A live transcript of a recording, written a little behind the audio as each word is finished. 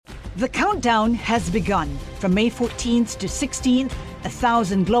The countdown has begun. From May 14th to 16th,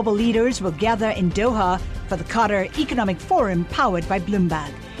 1,000 global leaders will gather in Doha for the Qatar Economic Forum powered by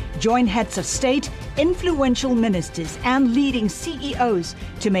Bloomberg. Join heads of state, influential ministers, and leading CEOs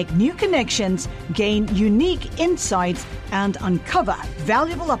to make new connections, gain unique insights, and uncover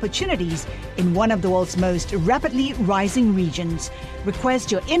valuable opportunities in one of the world's most rapidly rising regions.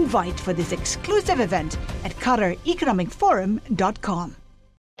 Request your invite for this exclusive event at QatarEconomicForum.com.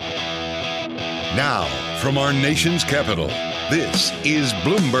 Now, from our nation's capital, this is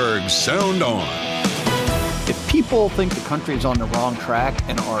Bloomberg Sound On. If people think the country is on the wrong track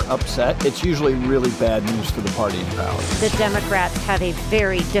and are upset, it's usually really bad news for the party in power. The Democrats have a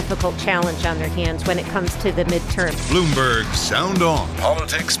very difficult challenge on their hands when it comes to the midterm. Bloomberg Sound On.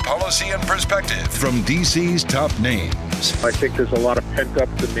 Politics, policy, and perspective from D.C.'s top names. I think there's a lot of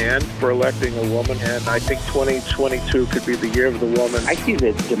pent-up demand for electing a woman, and I think 2022 could be the year of the woman. I see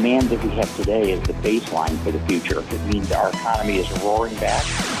the demand that we have today as the baseline for the future. It means our economy is roaring back.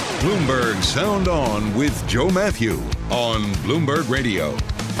 Bloomberg Sound On with Joe Matthew on Bloomberg Radio.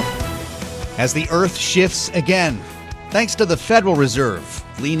 As the earth shifts again, thanks to the Federal Reserve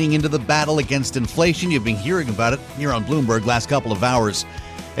leaning into the battle against inflation, you've been hearing about it here on Bloomberg last couple of hours,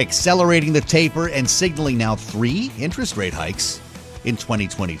 accelerating the taper and signaling now 3 interest rate hikes in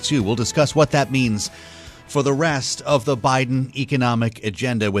 2022. We'll discuss what that means for the rest of the Biden economic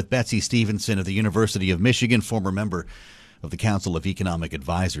agenda with Betsy Stevenson of the University of Michigan, former member of the Council of Economic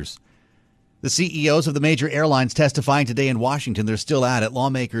Advisors. The CEOs of the major airlines testifying today in Washington. They're still at it.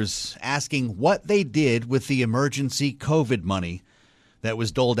 Lawmakers asking what they did with the emergency COVID money that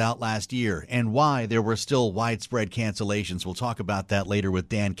was doled out last year and why there were still widespread cancellations. We'll talk about that later with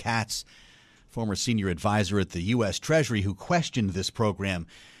Dan Katz, former senior advisor at the U.S. Treasury, who questioned this program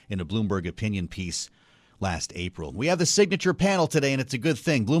in a Bloomberg opinion piece last April. We have the signature panel today, and it's a good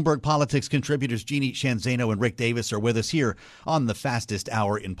thing. Bloomberg Politics contributors Jeannie Shanzano and Rick Davis are with us here on the fastest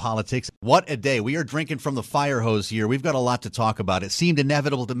hour in politics. What a day. We are drinking from the fire hose here. We've got a lot to talk about. It seemed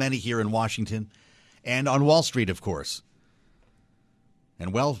inevitable to many here in Washington and on Wall Street, of course.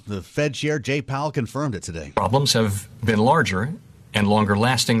 And, well, the Fed Chair Jay Powell confirmed it today. Problems have been larger and longer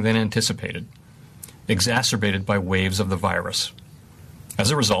lasting than anticipated, exacerbated by waves of the virus. As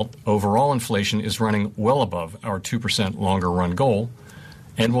a result, overall inflation is running well above our 2% longer run goal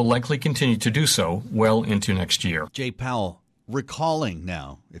and will likely continue to do so well into next year. Jay Powell recalling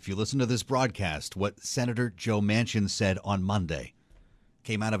now, if you listen to this broadcast, what Senator Joe Manchin said on Monday.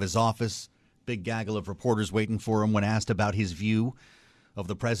 Came out of his office, big gaggle of reporters waiting for him when asked about his view of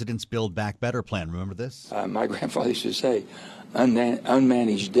the president's Build Back Better plan. Remember this? My grandfather used to say,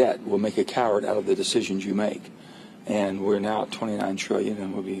 unmanaged debt will make a coward out of the decisions you make. And we're now at 29 trillion,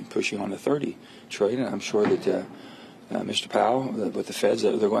 and we'll be pushing on to 30 trillion. And I'm sure that Mr. Powell, with the Feds,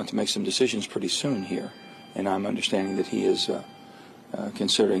 they're going to make some decisions pretty soon here. And I'm understanding that he is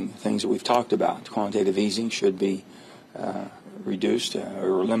considering things that we've talked about. Quantitative easing should be reduced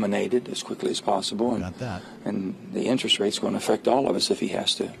or eliminated as quickly as possible. And, got that. And the interest rate's going to affect all of us if he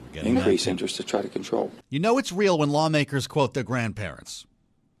has to increase interest to try to control. You know it's real when lawmakers quote their grandparents.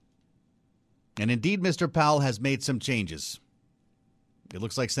 And indeed, Mr. Powell has made some changes. It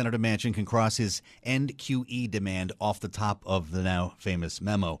looks like Senator Manchin can cross his end QE demand off the top of the now famous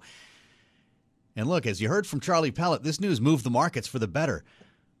memo. And look, as you heard from Charlie Pellet, this news moved the markets for the better.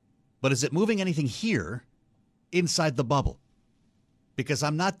 But is it moving anything here inside the bubble? Because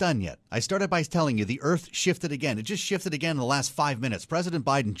I'm not done yet. I started by telling you the earth shifted again. It just shifted again in the last 5 minutes. President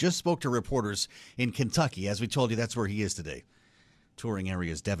Biden just spoke to reporters in Kentucky. As we told you, that's where he is today. Touring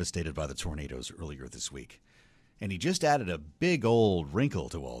areas devastated by the tornadoes earlier this week. And he just added a big old wrinkle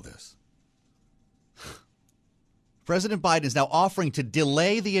to all this. President Biden is now offering to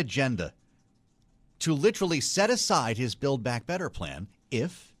delay the agenda, to literally set aside his Build Back Better plan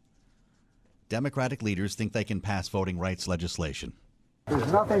if Democratic leaders think they can pass voting rights legislation.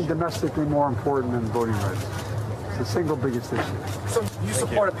 There's nothing domestically more important than voting rights. It's the single biggest issue. So you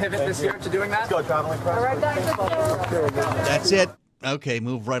support a pivot this year to doing that? Let's go, traveling press. That's it. Okay,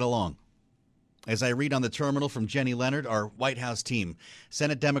 move right along. As I read on the terminal from Jenny Leonard, our White House team,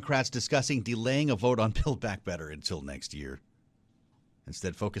 Senate Democrats discussing delaying a vote on Build Back Better until next year,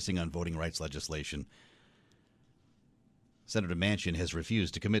 instead focusing on voting rights legislation. Senator Manchin has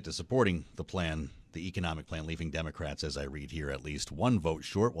refused to commit to supporting the plan, the economic plan, leaving Democrats, as I read here, at least one vote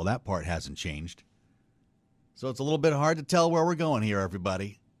short. Well, that part hasn't changed. So it's a little bit hard to tell where we're going here,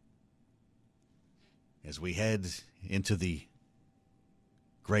 everybody, as we head into the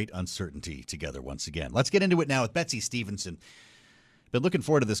great uncertainty together once again. Let's get into it now with Betsy Stevenson. Been looking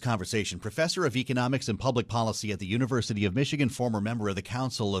forward to this conversation. Professor of Economics and Public Policy at the University of Michigan, former member of the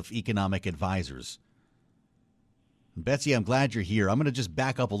Council of Economic Advisors. Betsy, I'm glad you're here. I'm going to just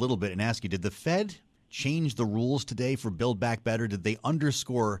back up a little bit and ask you, did the Fed change the rules today for Build Back Better? Did they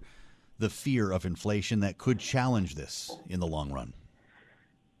underscore the fear of inflation that could challenge this in the long run?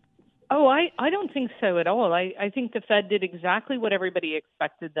 Oh, I don't think so at all. I think the Fed did exactly what everybody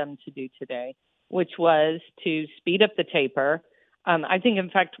expected them to do today, which was to speed up the taper. I think, in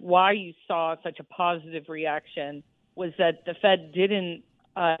fact, why you saw such a positive reaction was that the Fed didn't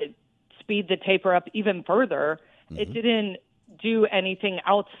speed the taper up even further. Mm-hmm. It didn't do anything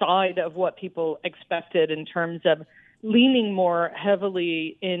outside of what people expected in terms of leaning more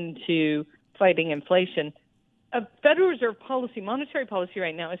heavily into fighting inflation. Federal Reserve policy, monetary policy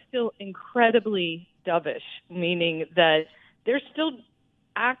right now is still incredibly dovish, meaning that they're still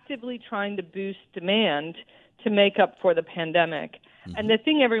actively trying to boost demand to make up for the pandemic. Mm-hmm. And the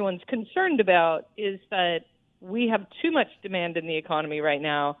thing everyone's concerned about is that we have too much demand in the economy right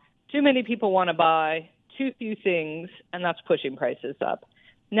now. Too many people want to buy too few things, and that's pushing prices up.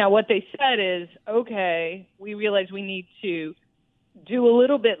 Now, what they said is, okay, we realize we need to do a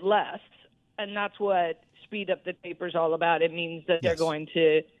little bit less, and that's what speed up the taper is all about. It means that they're going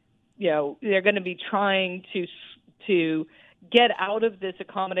to, they're going to be trying to get out of this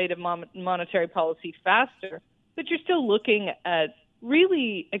accommodative monetary policy faster, but you're still looking at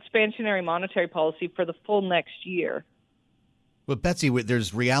really expansionary monetary policy for the full next year. But Betsy,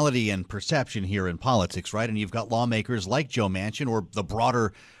 there's reality and perception here in politics, right? And you've got lawmakers like Joe Manchin or the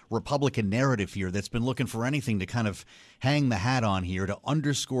broader Republican narrative here that's been looking for anything to kind of hang the hat on here to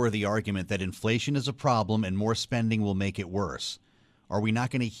underscore the argument that inflation is a problem and more spending will make it worse. Are we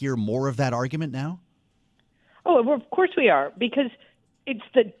not going to hear more of that argument now? Oh, well, of course we are, because it's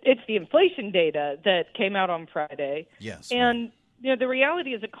the inflation data that came out on Friday. Yes. And the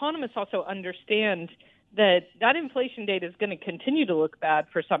reality is economists also understand that inflation data is going to continue to look bad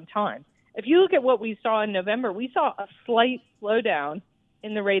for some time. If you look at what we saw in November, we saw a slight slowdown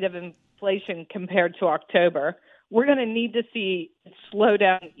in the rate of inflation compared to October. We're going to need to see it slow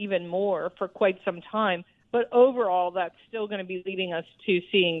down even more for quite some time. But overall, that's still going to be leading us to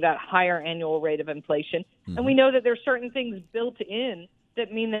seeing that higher annual rate of inflation. Mm-hmm. And we know that there's certain things built in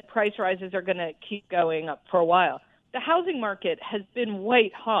that mean that price rises are going to keep going up for a while. The housing market has been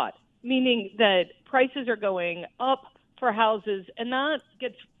white hot, meaning that prices are going up for houses, and that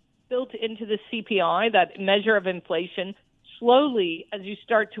gets built into the CPI, that measure of inflation, slowly as you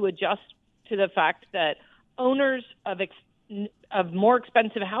start to adjust to the fact that owners of more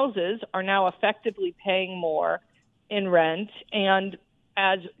expensive houses are now effectively paying more in rent, and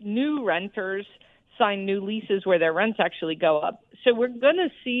as new renters sign new leases where their rents actually go up. So we're going to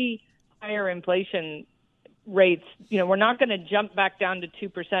see higher inflation rates. We're not going to jump back down to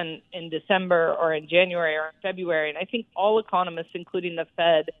 2% in December or in January or February. And I think all economists, including the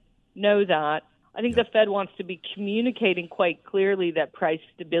Fed, know that. I think the Fed wants to be communicating quite clearly that price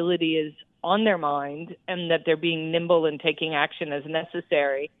stability is on their mind and that they're being nimble and taking action as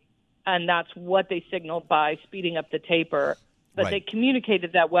necessary. And that's what they signaled by speeding up the taper. But they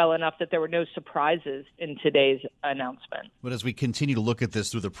communicated that well enough that there were no surprises in today's announcement. But as we continue to look at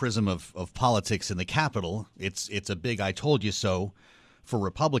this through the prism of politics in the Capitol, it's a big I told you so for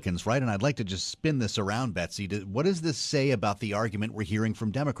Republicans, right? And I'd like to just spin this around, Betsy. What does this say about the argument we're hearing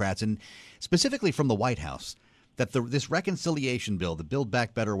from Democrats, and specifically from the White House, that this reconciliation bill, the Build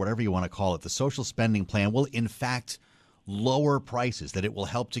Back Better, whatever you want to call it, the social spending plan, will in fact lower prices, that it will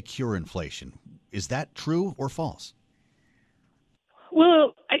help to cure inflation? Is that true or false?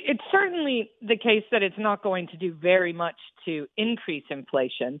 Well, it's certainly the case that it's not going to do very much to increase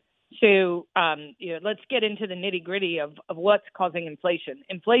inflation. So, let's get into the nitty-gritty of what's causing inflation.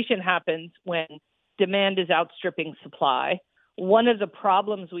 Inflation happens when demand is outstripping supply. One of the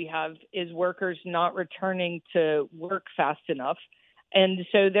problems we have is workers not returning to work fast enough. And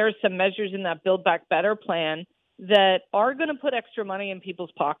so there's some measures in that Build Back Better plan that are going to put extra money in people's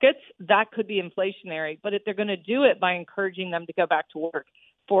pockets. That could be inflationary, but if they're going to do it by encouraging them to go back to work.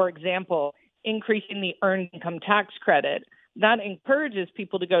 For example, increasing the earned income tax credit, that encourages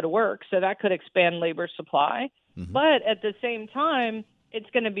people to go to work, so that could expand labor supply. Mm-hmm. But at the same time, it's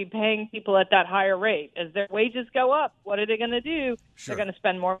going to be paying people at that higher rate. As their wages go up, what are they going to do? Sure. They're going to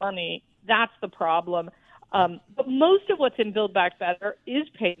spend more money. That's the problem. But most of what's in Build Back Better is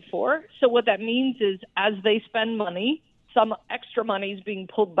paid for. So what that means is as they spend money, some extra money is being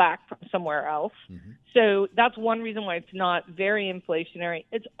pulled back from somewhere else. Mm-hmm. So that's one reason why it's not very inflationary.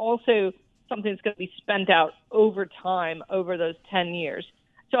 It's also something that's going to be spent out over time, over those 10 years.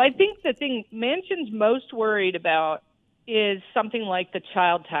 So I think the thing Manchin's most worried about is something like the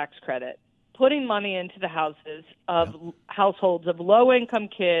child tax credit, putting money into the houses of households of low-income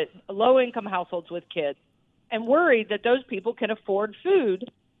households with kids, and worried that those people can afford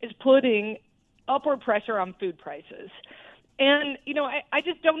food is putting upward pressure on food prices. And, I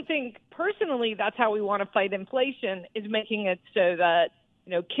just don't think personally that's how we want to fight inflation, is making it so that,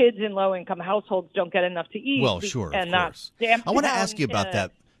 kids in low-income households don't get enough to eat. Well, sure, and of course. I want to ask you about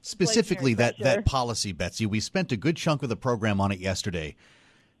that, specifically that policy, Betsy. We spent a good chunk of the program on it yesterday.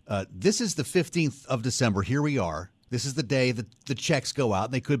 This is the 15th of December. Here we are. This is the day that the checks go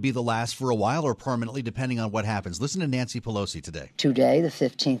out. They could be the last for a while or permanently, depending on what happens. Listen to Nancy Pelosi today. Today, the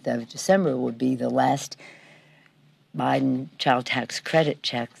 15th of December, would be the last Biden child tax credit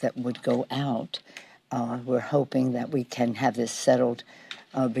check that would go out. We're hoping that we can have this settled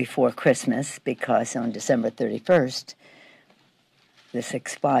before Christmas, because on December 31st, this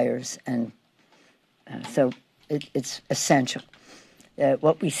expires. And so it's essential.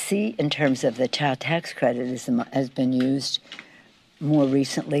 What we see in terms of the child tax credit has been used more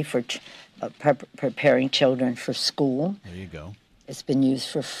recently for preparing children for school. There you go. It's been used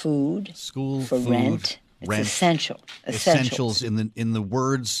for food, school, for rent. It's essential. Essentials. In the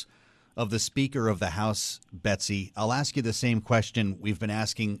words of the Speaker of the House, Betsy, I'll ask you the same question we've been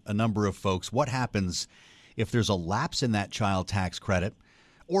asking a number of folks. What happens if there's a lapse in that child tax credit,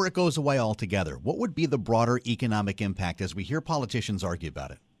 or it goes away altogether? What would be the broader economic impact as we hear politicians argue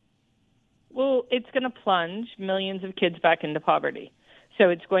about it? Well, it's going to plunge millions of kids back into poverty. So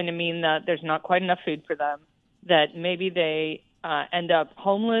it's going to mean that there's not quite enough food for them, that maybe they end up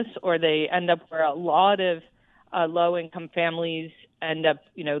homeless, or they end up where a lot of low-income families end up,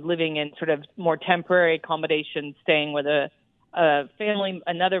 living in sort of more temporary accommodations, staying with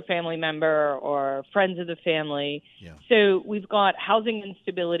another family member or friends of the family. Yeah. So we've got housing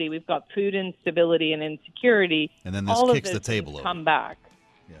instability, we've got food instability and insecurity. And then this kicks the table over. Come back.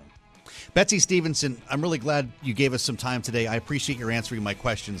 Yeah. Betsy Stevenson, I'm really glad you gave us some time today. I appreciate your answering my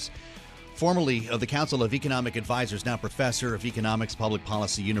questions. Formerly of the Council of Economic Advisors, now professor of economics, public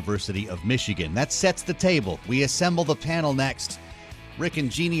policy, University of Michigan. That sets the table. We assemble the panel next. Rick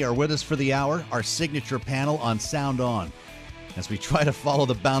and Jeannie are with us for the hour, our signature panel on Sound On, as we try to follow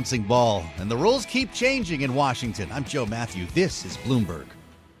the bouncing ball. And the rules keep changing in Washington. I'm Joe Matthew. This is Bloomberg.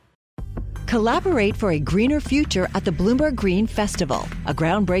 Collaborate for a greener future at the Bloomberg Green Festival, a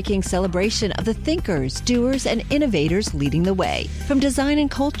groundbreaking celebration of the thinkers, doers, and innovators leading the way. From design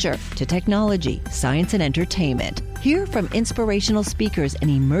and culture to technology, science, and entertainment. Hear from inspirational speakers and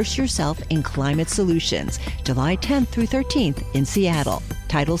immerse yourself in climate solutions. July 10th through 13th in Seattle.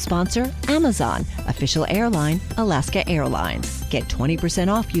 Title sponsor, Amazon. Official airline, Alaska Airlines. Get 20%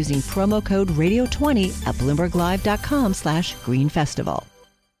 off using promo code Radio20 at BloombergLive.com/Green Festival.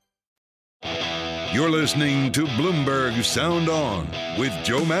 You're listening to Bloomberg Sound On with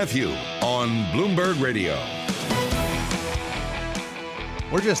Joe Matthew on Bloomberg Radio.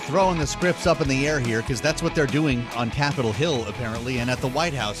 We're just throwing the scripts up in the air here because that's what they're doing on Capitol Hill, apparently, and at the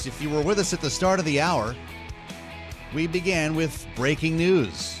White House. If you were with us at the start of the hour, we began with breaking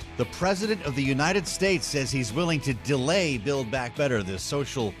news. The President of the United States says he's willing to delay Build Back Better, the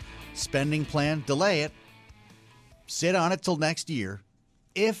social spending plan. Delay it. Sit on it till next year,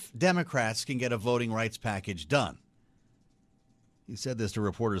 if Democrats can get a voting rights package done. He said this to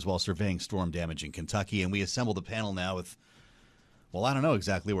reporters while surveying storm damage in Kentucky, and we assembled the panel now with, well, I don't know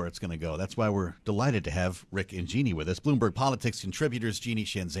exactly where it's going to go. That's why we're delighted to have Rick and Jeannie with us. Bloomberg Politics contributors, Jeannie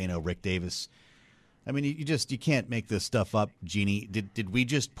Shanzano, Rick Davis. I mean, you can't make this stuff up, Jeannie. Did we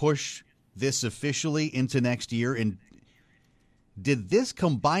just push this officially into next year? And did this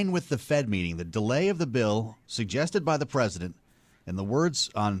combine with the Fed meeting, the delay of the bill suggested by the president, and the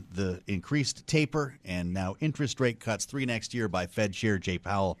words on the increased taper and now interest rate cuts 3 next year by Fed Chair Jay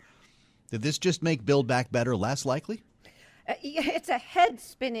Powell, did this just make Build Back Better less likely? It's a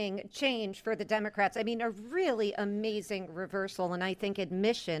head-spinning change for the Democrats. I mean, a really amazing reversal, and I think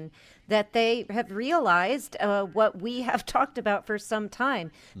admission that they have realized what we have talked about for some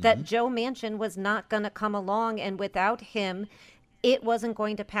time, that Joe Manchin was not going to come along, and without him, it wasn't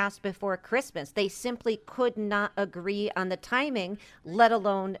going to pass before Christmas. They simply could not agree on the timing, let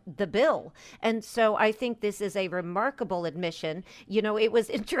alone the bill. And so I think this is a remarkable admission. You know, it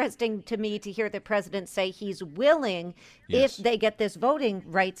was interesting to me to hear the president say he's willing, if they get this Voting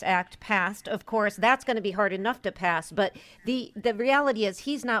Rights Act passed. Of course, that's going to be hard enough to pass. But the reality is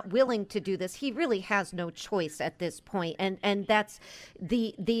he's not willing to do this. He really has no choice at this point. And that's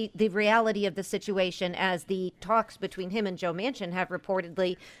the reality of the situation as the talks between him and Joe Manchin administration have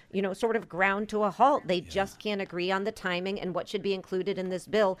reportedly, sort of ground to a halt. They just can't agree on the timing and what should be included in this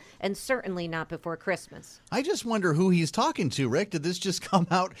bill, and certainly not before Christmas. I just wonder who he's talking to, Rick. Did this just come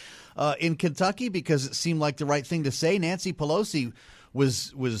out in Kentucky because it seemed like the right thing to say? Nancy Pelosi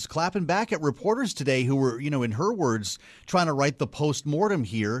was clapping back at reporters today who were, in her words, trying to write the post-mortem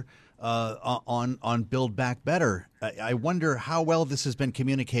here on Build Back Better. I wonder how well this has been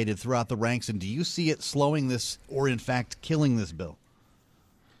communicated throughout the ranks, and do you see it slowing this or, in fact, killing this bill?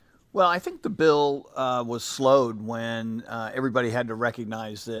 Well, I think the bill was slowed when everybody had to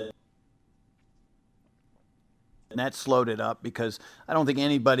recognize that. And that slowed it up because I don't think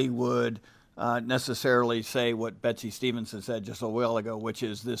anybody would necessarily say what Betsy Stevenson said just a while ago, which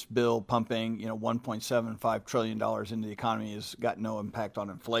is this bill pumping, $1.75 trillion into the economy has got no impact on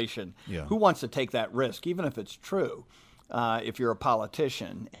inflation. Yeah. Who wants to take that risk, even if it's true, if you're a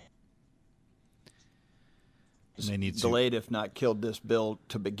politician? They need to delayed, if not killed, this bill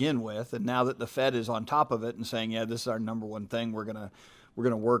to begin with, and now that the Fed is on top of it and saying, "Yeah, this is our number one thing. We're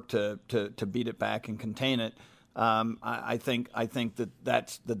gonna work to beat it back and contain it." I think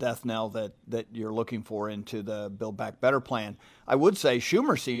that's the death knell that you're looking for into the Build Back Better plan. I would say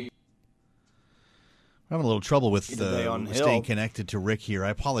Schumer sees. I'm having a little trouble with staying connected to Rick here. I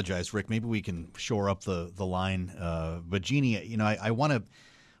apologize, Rick. Maybe we can shore up the line. But Jeannie, I want to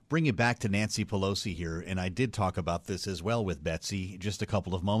bring you back to Nancy Pelosi here, and I did talk about this as well with Betsy just a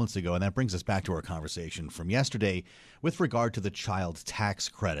couple of moments ago, and that brings us back to our conversation from yesterday with regard to the child tax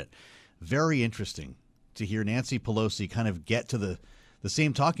credit. Very interesting to hear Nancy Pelosi kind of get to the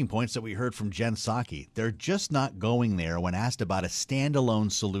same talking points that we heard from Jen Psaki. They're just not going there when asked about a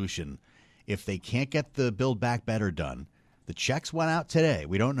standalone solution. If they can't get the Build Back Better done, the checks went out today.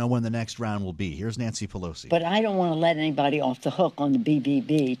 We don't know when the next round will be. Here's Nancy Pelosi. But I don't want to let anybody off the hook on the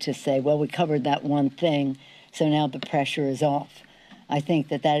BBB to say, well, we covered that one thing, so now the pressure is off. I think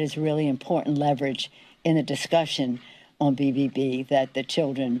that is really important leverage in the discussion on BBB, that the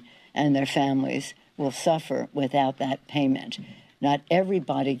children and their families will suffer without that payment. Not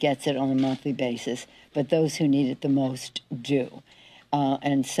everybody gets it on a monthly basis, but those who need it the most do.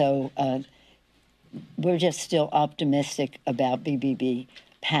 And so we're just still optimistic about BBB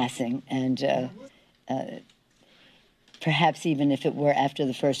passing. And perhaps even if it were after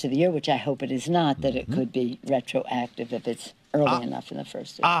the first of the year, which I hope it is not, that it could be retroactive if it's early enough in the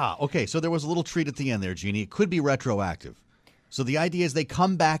first year. Okay. So there was a little treat at the end there, Jeannie. It could be retroactive. So the idea is they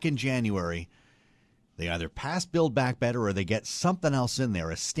come back in January. They either pass Build Back Better or they get something else in there,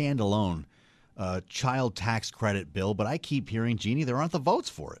 a standalone child tax credit bill. But I keep hearing, Jeannie, there aren't the votes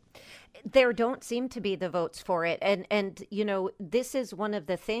for it. There don't seem to be the votes for it. And this is one of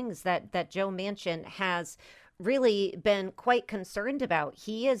the things that Joe Manchin has really been quite concerned about.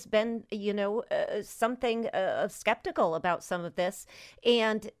 He has been, something skeptical about some of this.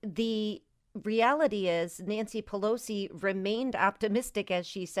 And the reality is Nancy Pelosi remained optimistic, as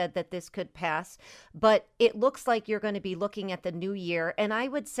she said, that this could pass, but it looks like you're going to be looking at the new year. And I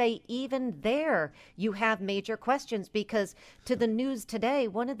would say even there you have major questions, because to the news today,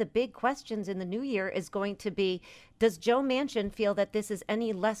 one of the big questions in the new year is going to be, does Joe Manchin feel that this is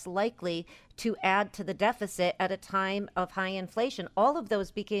any less likely to add to the deficit at a time of high inflation? All of those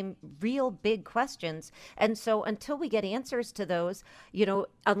became real big questions. And so until we get answers to those,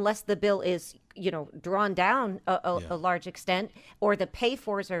 unless the bill is, drawn down a large extent, or the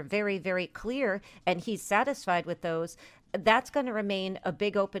pay-fors are very, very clear and he's satisfied with those, that's going to remain a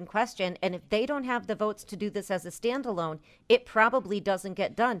big open question. And if they don't have the votes to do this as a standalone, it probably doesn't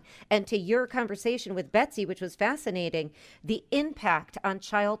get done. And to your conversation with Betsy, which was fascinating, the impact on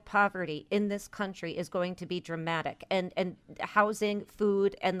child poverty in this country is going to be dramatic, and housing,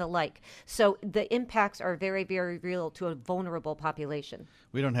 food, and the like. So the impacts are very, very real to a vulnerable population.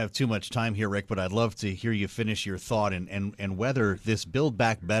 We don't have too much time here, Rick, but I'd love to hear you finish your thought and whether this Build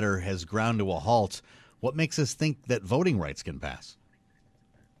Back Better has ground to a halt. What makes us think that voting rights can pass?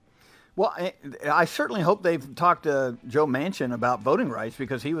 Well, I certainly hope they've talked to Joe Manchin about voting rights,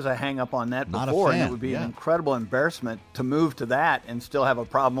 because he was a hang-up on that before, and it would be an incredible embarrassment to move to that and still have a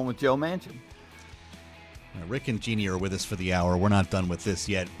problem with Joe Manchin. Rick and Jeannie are with us for the hour. We're not done with this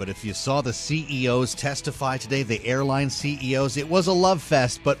yet, but if you saw the CEOs testify today, the airline CEOs, it was a love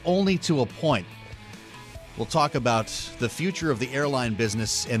fest, but only to a point. We'll talk about the future of the airline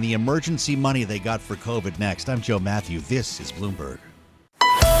business and the emergency money they got for COVID next. I'm Joe Matthew. This is Bloomberg.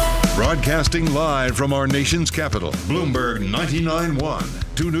 Broadcasting live from our nation's capital, Bloomberg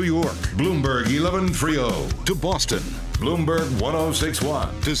 99.1. To New York, Bloomberg 1130. To Boston, Bloomberg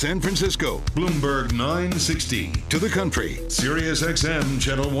 1061. To San Francisco, Bloomberg 960. To the country, Sirius XM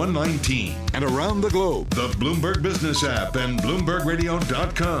Channel 119. And around the globe, the Bloomberg Business app and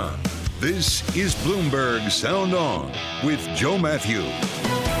BloombergRadio.com. This is Bloomberg Sound On with Joe Matthew.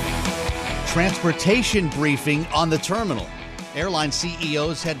 Transportation briefing on the terminal. Airline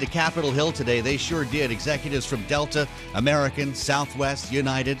CEOs head to Capitol Hill today. They sure did. Executives from Delta, American, Southwest,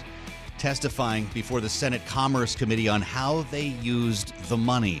 United testifying before the Senate Commerce Committee on how they used the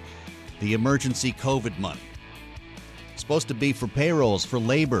money, the emergency COVID money. It's supposed to be for payrolls, for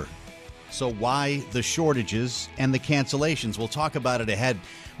labor. So why the shortages and the cancellations? We'll talk about it ahead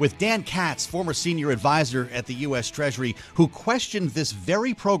with Dan Katz, former senior advisor at the U.S. Treasury, who questioned this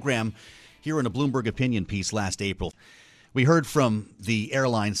very program here in a Bloomberg opinion piece last April. We heard from the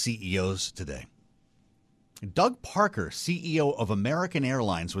airline CEOs today. Doug Parker, CEO of American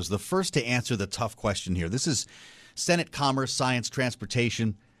Airlines, was the first to answer the tough question here. This is Senate Commerce, Science,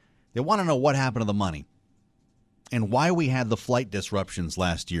 Transportation. They want to know what happened to the money and why we had the flight disruptions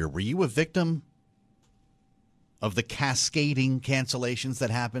last year. Were you a victim of the cascading cancellations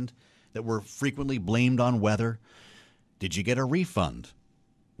that happened that were frequently blamed on weather? Did you get a refund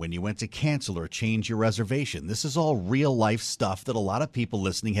when you went to cancel or change your reservation? This is all real-life stuff that a lot of people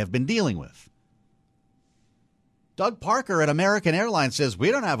listening have been dealing with. Doug Parker at American Airlines says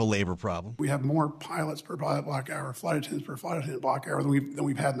we don't have a labor problem. We have more pilots per pilot block hour, flight attendants per flight attendant block hour than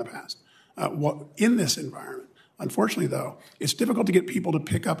we've had in the past. In this environment, unfortunately, though, it's difficult to get people to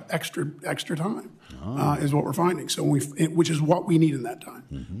pick up extra time, is what we're finding. So which is what we need in that time.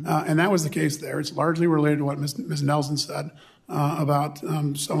 Mm-hmm. And that was the case there. It's largely related to what Ms. Nelson said about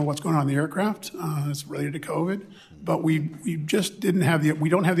some of what's going on in the aircraft. It's related to COVID. But we just don't have the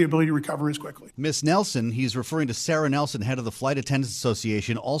ability to recover as quickly. Ms. Nelson, he's referring to Sarah Nelson, head of the Flight Attendants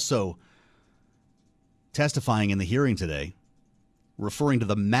Association, also testifying in the hearing today, referring to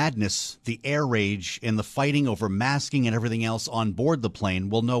the madness, the air rage, and the fighting over masking and everything else on board the plane.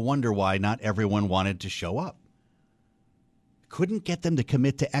 Well, no wonder why not everyone wanted to show up. Couldn't get them to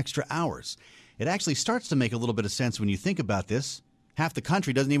commit to extra hours. It actually starts to make a little bit of sense when you think about this. Half the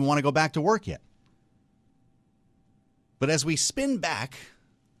country doesn't even want to go back to work yet. But as we spin back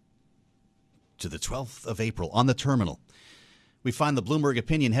to the 12th of April on the terminal, we find the Bloomberg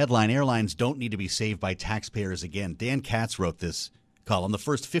opinion headline, airlines don't need to be saved by taxpayers again. Dan Katz wrote this column. The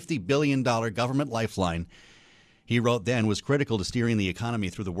first $50 billion government lifeline, he wrote then, was critical to steering the economy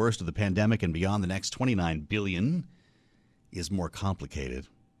through the worst of the pandemic and beyond. The next $29 billion is more complicated.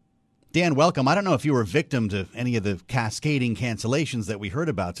 Dan, welcome. I don't know if you were a victim to any of the cascading cancellations that we heard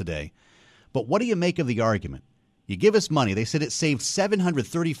about today, but what do you make of the argument? You give us money. They said it saved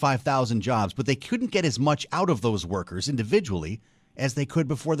 735,000 jobs, but they couldn't get as much out of those workers individually as they could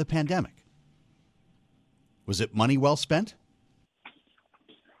before the pandemic. Was it money well spent?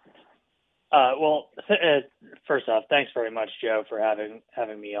 First off, thanks very much, Joe, for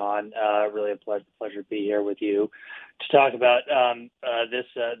having me on. Really a pleasure to be here with you to talk about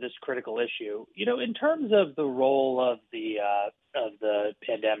this critical issue. You know, in terms of the role of the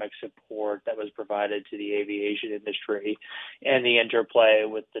pandemic support that was provided to the aviation industry and the interplay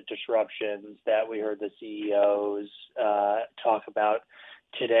with the disruptions that we heard the CEOs talk about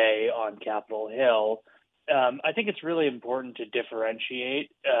today on Capitol Hill, I think it's really important to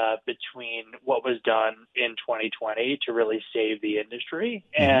differentiate between what was done in 2020 to really save the industry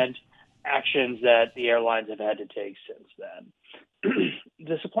and actions that the airlines have had to take since then.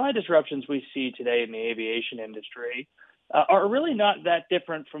 The supply disruptions we see today in the aviation industry are really not that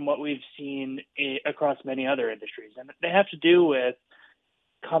different from what we've seen across many other industries. And they have to do with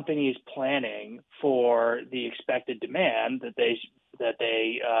companies planning for the expected demand that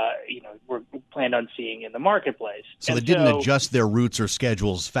they were planned on seeing in the marketplace. So they didn't adjust their routes or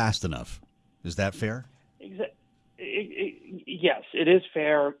schedules fast enough. Is that fair? Yes, it is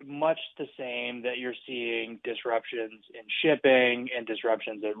fair. Much the same that you're seeing disruptions in shipping and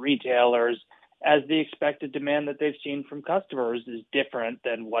disruptions at retailers, as the expected demand that they've seen from customers is different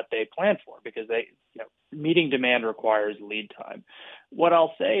than what they planned for, because meeting demand requires lead time. What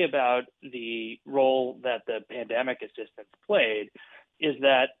I'll say about the role that the pandemic assistance played is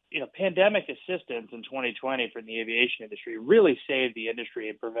that, pandemic assistance in 2020 for the aviation industry really saved the industry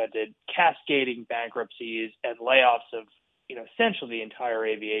and prevented cascading bankruptcies and layoffs of, essentially the entire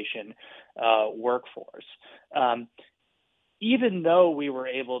aviation workforce. Even though we were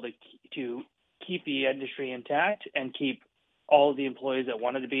able to keep the industry intact and keep all of the employees that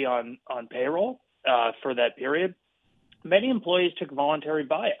wanted to be on payroll for that period, many employees took voluntary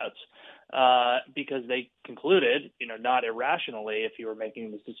buyouts. because they concluded, not irrationally, if you were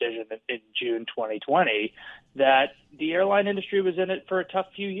making this decision in June 2020, that the airline industry was in it for a tough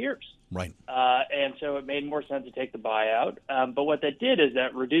few years. Right. And so it made more sense to take the buyout. But what that did is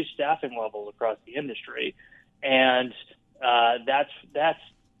that reduced staffing levels across the industry. And that's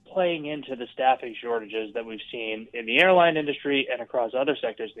playing into the staffing shortages that we've seen in the airline industry and across other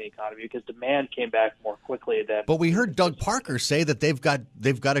sectors of the economy, because demand came back more quickly than. But we heard Doug Parker say that they've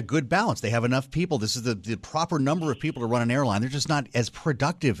got a good balance. They have enough people. This is the proper number of people to run an airline. They're just not as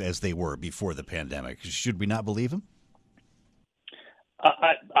productive as they were before the pandemic. Should we not believe him?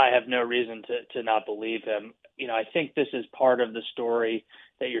 I have no reason to not believe him. I think this is part of the story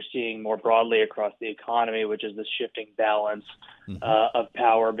that you're seeing more broadly across the economy, which is the shifting balance of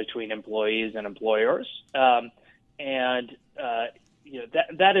power between employees and employers. That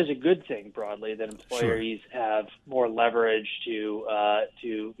is a good thing broadly, that employees have more leverage to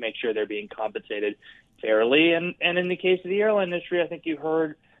make sure they're being compensated fairly. And in the case of the airline industry, I think you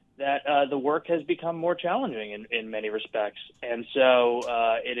heard that the work has become more challenging in many respects. And so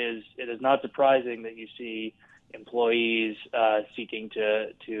it is not surprising that you see employees seeking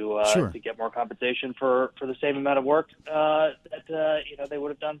to get more compensation for the same amount of work that they would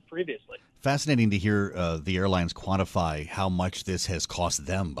have done previously. Fascinating to hear the airlines quantify how much this has cost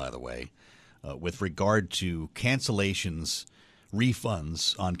them, by the way, with regard to cancellations,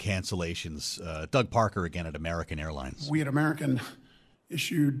 refunds on cancellations. Doug Parker again at American Airlines. We at American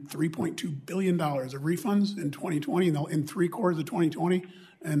issued $3.2 billion of refunds in 2020, in 3 quarters of 2020.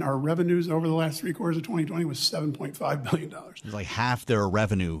 And our revenues over the last 3 quarters of 2020 was $7.5 billion. It's like half their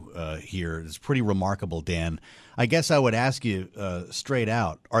revenue here. It's pretty remarkable, Dan. I guess I would ask you straight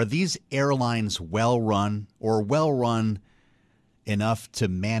out, are these airlines well-run or well-run enough to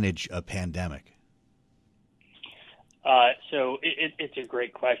manage a pandemic? So it's a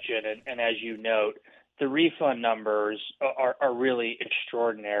great question. And as you note, the refund numbers are really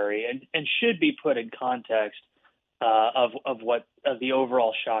extraordinary and should be put in context of the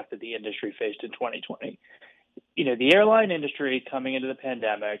overall shock that the industry faced in 2020. The airline industry coming into the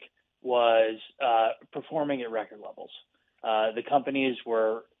pandemic was performing at record levels. The companies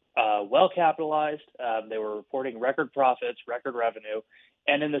were well capitalized. They were reporting record profits, record revenue,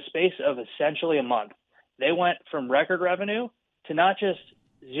 and in the space of essentially a month, they went from record revenue to not just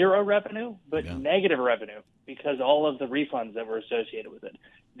zero revenue, but negative revenue, because all of the refunds that were associated with it.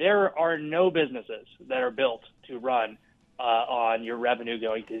 There are no businesses that are built to run on your revenue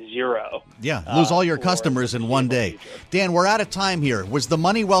going to zero. Yeah, lose all your customers in one day. Dan, we're out of time here. Was the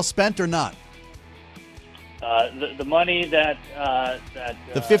money well spent or not? The money that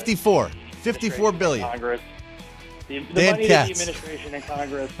the $54 billion. Congress, the money that the administration and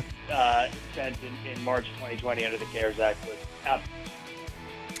Congress spent in March 2020 under the CARES Act was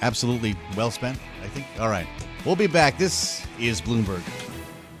absolutely well spent, I think. All right. We'll be back. This is Bloomberg.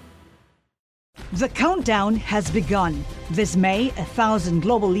 The countdown has begun. This May, 1,000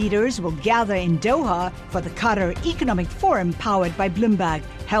 global leaders will gather in Doha for the Qatar Economic Forum powered by Bloomberg,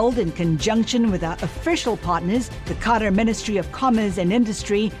 held in conjunction with our official partners, the Qatar Ministry of Commerce and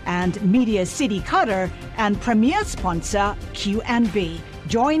Industry and Media City Qatar, and premier sponsor QNB.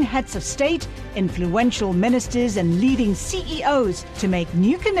 Join heads of state, influential ministers, and leading CEOs to make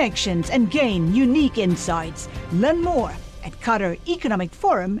new connections and gain unique insights. Learn more at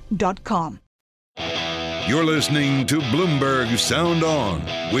QatarEconomicForum.com. You're listening to Bloomberg Sound On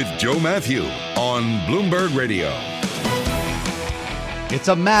with Joe Matthew on Bloomberg Radio. It's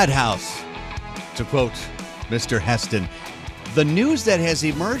a madhouse, to quote Mr. Heston. The news that has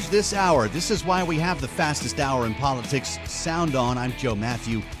emerged this hour, this is why we have the fastest hour in politics. Sound On. I'm Joe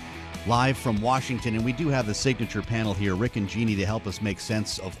Matthew, live from Washington, and we do have the signature panel here, Rick and Jeannie, to help us make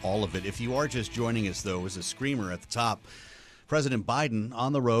sense of all of it. If you are just joining us, though, as a screamer at the top, President Biden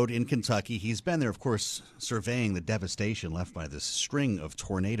on the road in Kentucky. He's been there, of course, surveying the devastation left by this string of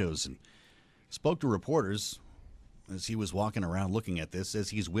tornadoes, and spoke to reporters as he was walking around looking at this, says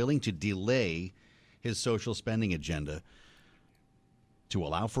he's willing to delay his social spending agenda to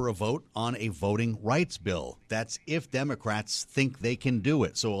allow for a vote on a voting rights bill. That's if Democrats think they can do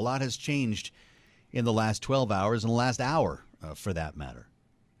it. So a lot has changed in the last 12 hours and the last hour, for that matter.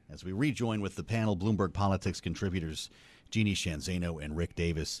 As we rejoin with the panel, Bloomberg Politics contributors Jeannie Sheehan Zaino and Rick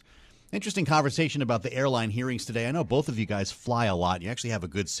Davis. Interesting conversation about the airline hearings today. I know both of you guys fly a lot. You actually have a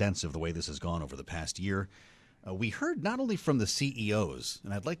good sense of the way this has gone over the past year. We heard not only from the CEOs,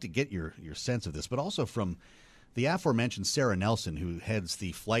 and I'd like to get your sense of this, but also from the aforementioned Sarah Nelson, who heads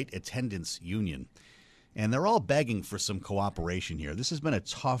the Flight Attendants Union. And they're all begging for some cooperation here. This has been a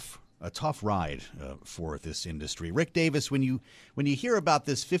tough a tough ride for this industry. Rick Davis, when you hear about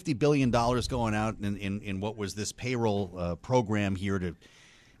this $50 billion going out in what was this payroll program here to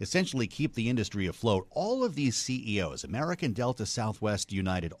essentially keep the industry afloat, all of these CEOs, American, Delta, Southwest,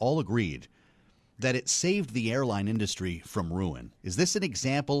 United, all agreed that it saved the airline industry from ruin. Is this an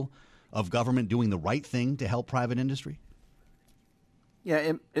example of government doing the right thing to help private industry?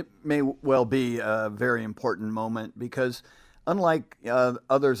 Yeah, it may well be a very important moment because unlike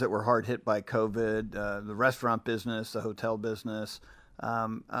others that were hard hit by COVID, the restaurant business, the hotel business,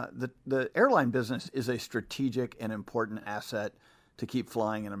 the airline business is a strategic and important asset to keep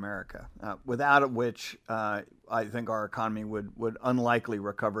flying in America, without which I think our economy would unlikely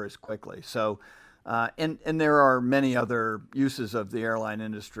recover as quickly. So, and there are many other uses of the airline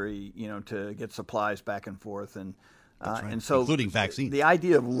industry, to get supplies back and forth, and so including vaccines. The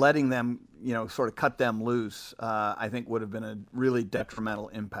idea of letting them, sort of cut them loose, I think would have been a really detrimental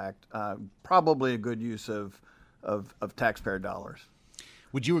impact. Probably a good use of taxpayer dollars.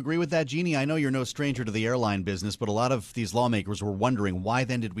 Would you agree with that, Jeannie? I know you're no stranger to the airline business, but a lot of these lawmakers were wondering why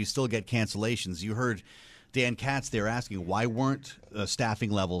then did we still get cancellations? You heard Dan Katz there asking why weren't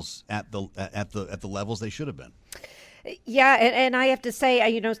staffing levels at the levels they should have been. Yeah, and I have to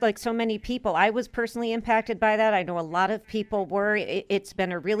say, like so many people, I was personally impacted by that. I know a lot of people were. It's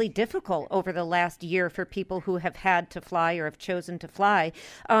been a really difficult over the last year for people who have had to fly or have chosen to fly.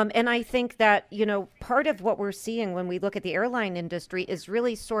 And I think that, part of what we're seeing when we look at the airline industry is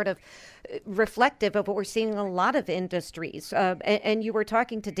really sort of reflective of what we're seeing in a lot of industries. And you were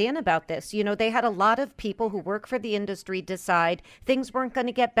talking to Dan about this. They had a lot of people who work for the industry decide things weren't going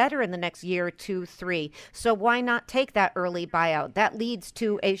to get better in the next year, 2, 3. So why not take that early buyout? That leads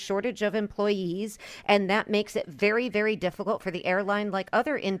to a shortage of employees, and that makes it very, very difficult for the airline, like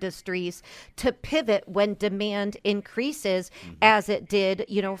other industries, to pivot when demand increases, as it did,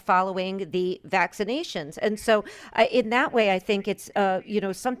 following the vaccinations. And so in that way, I think it's,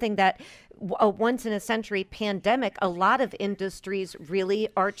 something that a once-in-a-century pandemic, a lot of industries really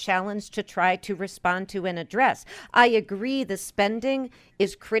are challenged to try to respond to and address. I agree the spending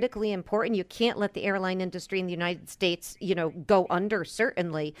is critically important. You can't let the airline industry in the United States, go under,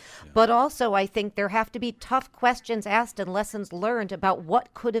 certainly. Yeah. But also, I think there have to be tough questions asked and lessons learned about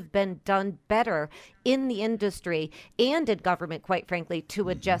what could have been done better in the industry and in government, quite frankly, to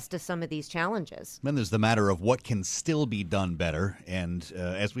adjust to some of these challenges. Then there's the matter of what can still be done better. And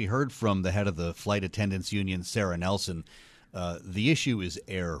as we heard from the head of the Flight Attendants Union, Sarah Nelson, the issue is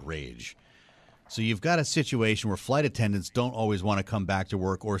air rage. So you've got a situation where flight attendants don't always want to come back to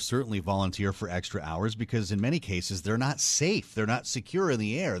work or certainly volunteer for extra hours because in many cases they're not safe. They're not secure in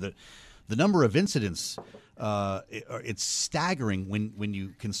the air. The number of incidents, it's staggering when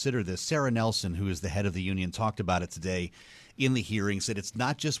you consider this. Sarah Nelson, who is the head of the union, talked about it today in the hearing, said it's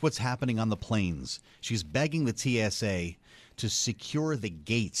not just what's happening on the planes. She's begging the TSA to secure the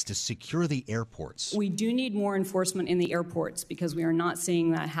gates, to secure the airports. We do need more enforcement in the airports because we are not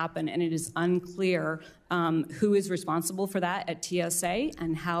seeing that happen, and it is unclear who is responsible for that at TSA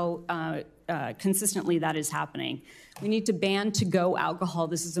and how consistently that is happening. We need to ban to-go alcohol.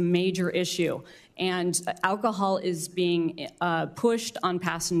 This is a major issue, and alcohol is being pushed on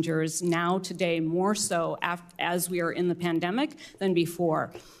passengers now today more so as we are in the pandemic than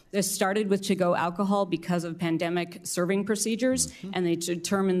before. This started with to-go alcohol because of pandemic serving procedures, and they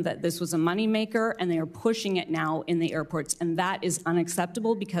determined that this was a moneymaker, and they are pushing it now in the airports, and that is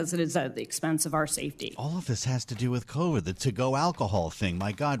unacceptable because it is at the expense of our safety. All of this has to do with COVID, the to-go alcohol thing.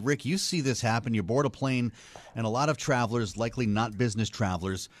 My God, Rick, you see this happen. You board a plane, and a lot of travelers, likely not business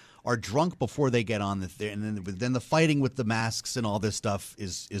travelers, are drunk before they get on, and then the fighting with the masks and all this stuff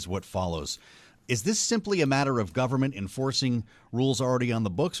is what follows. Is this simply a matter of government enforcing rules already on the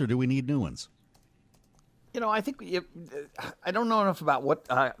books, or do we need new ones? I think I don't know enough about what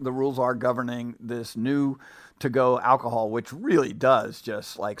the rules are governing this new to-go alcohol, which really does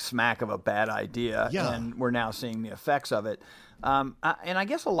just like smack of a bad idea, and we're now seeing the effects of it. And I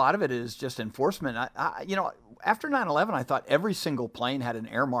guess a lot of it is just enforcement. After 9/11, I thought every single plane had an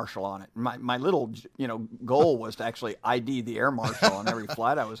air marshal on it. My little goal was to actually ID the air marshal on every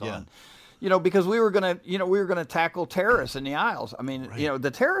flight I was on. Because we were gonna tackle terrorists in the aisles. I mean,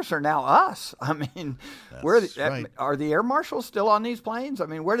 the terrorists are now us. I mean, are the air marshals still on these planes? I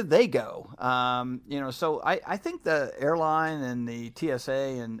mean, where did they go? So I think the airline and the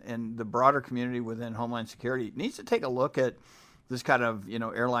TSA and the broader community within Homeland Security needs to take a look at this kind of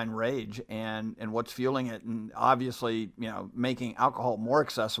airline rage and what's fueling it, and obviously making alcohol more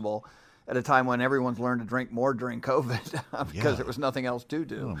accessible at a time when everyone's learned to drink more during COVID because there was nothing else to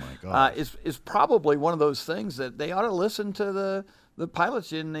do. Oh my God! Is probably one of those things that they ought to listen to the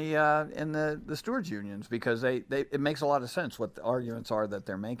pilots in the stewards unions, because it makes a lot of sense what the arguments are that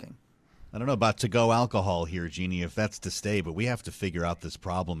they're making. I don't know about to-go alcohol here, Jeannie, if that's to stay, but we have to figure out this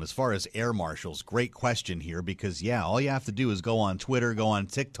problem. As far as air marshals, great question here, because, all you have to do is go on Twitter, go on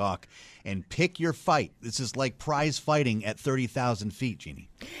TikTok, and pick your fight. This is like prize fighting at 30,000 feet, Jeannie.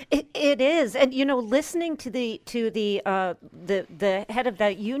 It is, and listening to the head of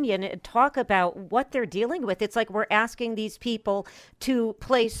that union talk about what they're dealing with, it's like we're asking these people to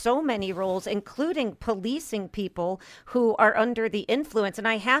play so many roles, including policing people who are under the influence. And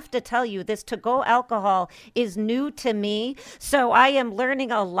I have to tell you, this to-go alcohol is new to me, so I am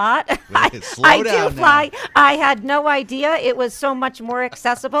learning a lot. I do fly. I had no idea it was so much more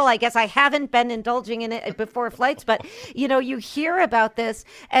accessible. I guess I haven't been indulging in it before flights, but you hear about this,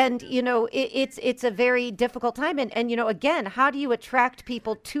 and it's a very difficult time. And again, how do you attract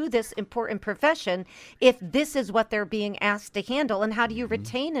people to this important profession if this is what they're being asked to handle? And how do you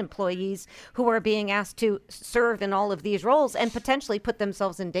retain employees who are being asked to serve in all of these roles and potentially put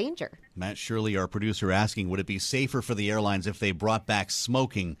themselves in danger? Matt Shirley, our producer, asking, would it be safer for the airlines if they brought back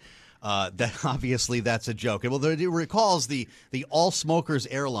smoking? That obviously that's a joke. Well, it recalls the all smokers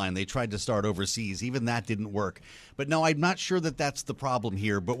airline they tried to start overseas. Even that didn't work. But no, I'm not sure that that's the problem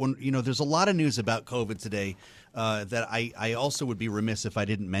here. But when there's a lot of news about COVID today that I also would be remiss if I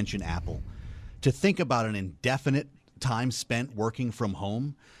didn't mention Apple. To think about an indefinite time spent working from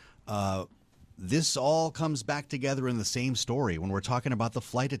home. This all comes back together in the same story when we're talking about the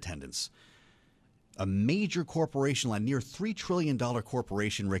flight attendants. A major corporation, a near $3 trillion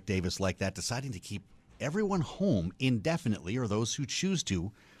corporation, Rick Davis, like that, deciding to keep everyone home indefinitely, or those who choose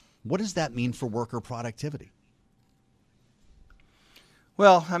to. What does that mean for worker productivity?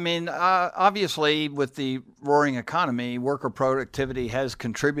 Well, I mean, obviously, with the roaring economy, worker productivity has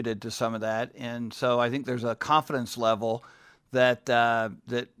contributed to some of that. And so I think there's a confidence level that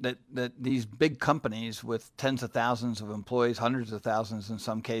these big companies with tens of thousands of employees, hundreds of thousands in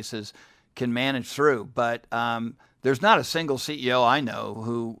some cases, can manage through. But there's not a single CEO I know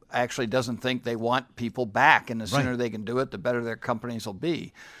who actually doesn't think they want people back. And the sooner they can do it, the better their companies will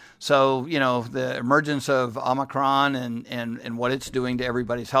be. So, the emergence of Omicron and what it's doing to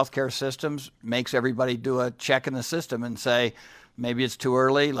everybody's healthcare systems makes everybody do a check in the system and say, maybe it's too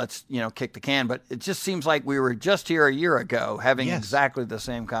early. Let's, kick the can. But it just seems like we were just here a year ago having exactly the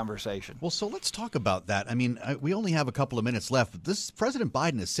same conversation. Well, so let's talk about that. I mean, we only have a couple of minutes left. President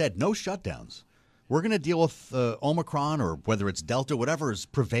Biden has said no shutdowns. We're going to deal with Omicron, or whether it's Delta, whatever is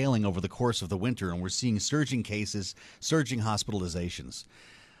prevailing over the course of the winter. And we're seeing surging cases, surging hospitalizations.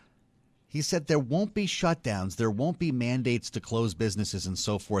 He said there won't be shutdowns, there won't be mandates to close businesses and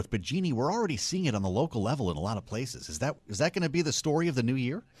so forth. But, Jeannie, we're already seeing it on the local level in a lot of places. Is that going to be the story of the new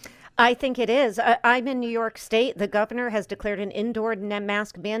year? I think it is. I'm in New York State. The governor has declared an indoor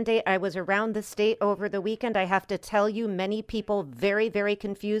mask mandate. I was around the state over the weekend. I have to tell you, many people very, very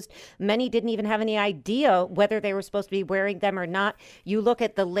confused. Many didn't even have any idea whether they were supposed to be wearing them or not. You look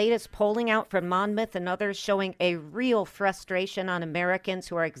at the latest polling out from Monmouth and others showing a real frustration on Americans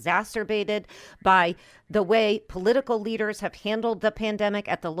who are exacerbated by the way political leaders have handled the pandemic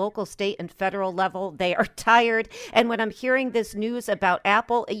at the local, state, and federal level. They are tired. And when I'm hearing this news about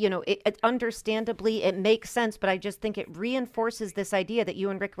Apple, understandably, it makes sense, but I just think it reinforces this idea that you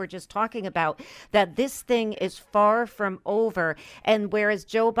and Rick were just talking about, that this thing is far from over. And whereas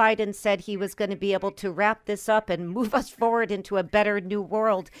Joe Biden said he was going to be able to wrap this up and move us forward into a better new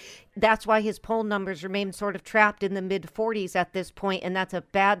world, that's why his poll numbers remain sort of trapped in the mid-40s at this point, and that's a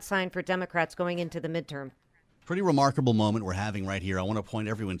bad sign for Democrats going into the midterm. Pretty remarkable moment we're having right here. I want to point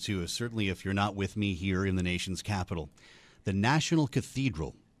everyone to, certainly if you're not with me here in the nation's capital, the National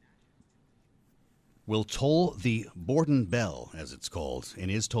Cathedral will toll the Borden Bell, as it's called, and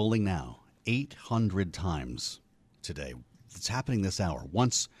is tolling now 800 times today. It's happening this hour.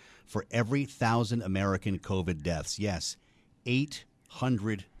 Once for every 1,000 American COVID deaths. Yes,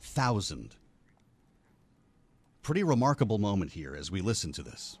 800,000. Pretty remarkable moment here as we listen to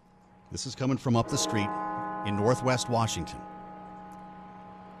this. This is coming from up the street in Northwest Washington.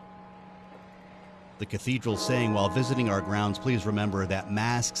 The cathedral saying, while visiting our grounds, please remember that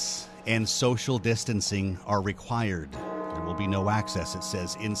masks and social distancing are required. There will be no access, it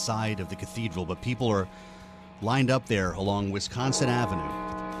says, inside of the cathedral, but people are lined up there along Wisconsin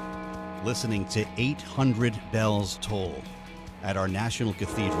Avenue, listening to 800 bells toll at our National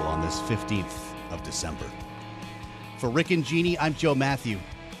Cathedral on this 15th of December. For Rick and Jeannie, I'm Joe Matthew.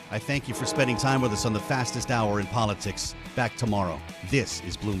 I thank you for spending time with us on the fastest hour in politics. Back tomorrow. This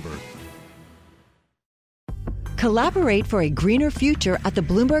is Bloomberg. Collaborate for a greener future at the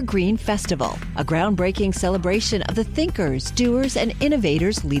Bloomberg Green Festival, a groundbreaking celebration of the thinkers, doers, and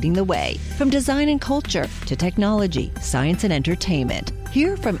innovators leading the way. From design and culture to technology, science, and entertainment.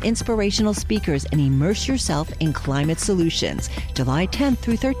 Hear from inspirational speakers and immerse yourself in climate solutions. July 10th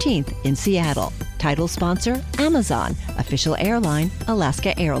through 13th in Seattle. Title sponsor, Amazon. Official airline,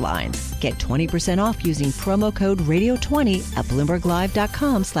 Alaska Airlines. Get 20% off using promo code radio20 at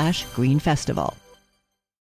BloombergLive.com/Green Festival.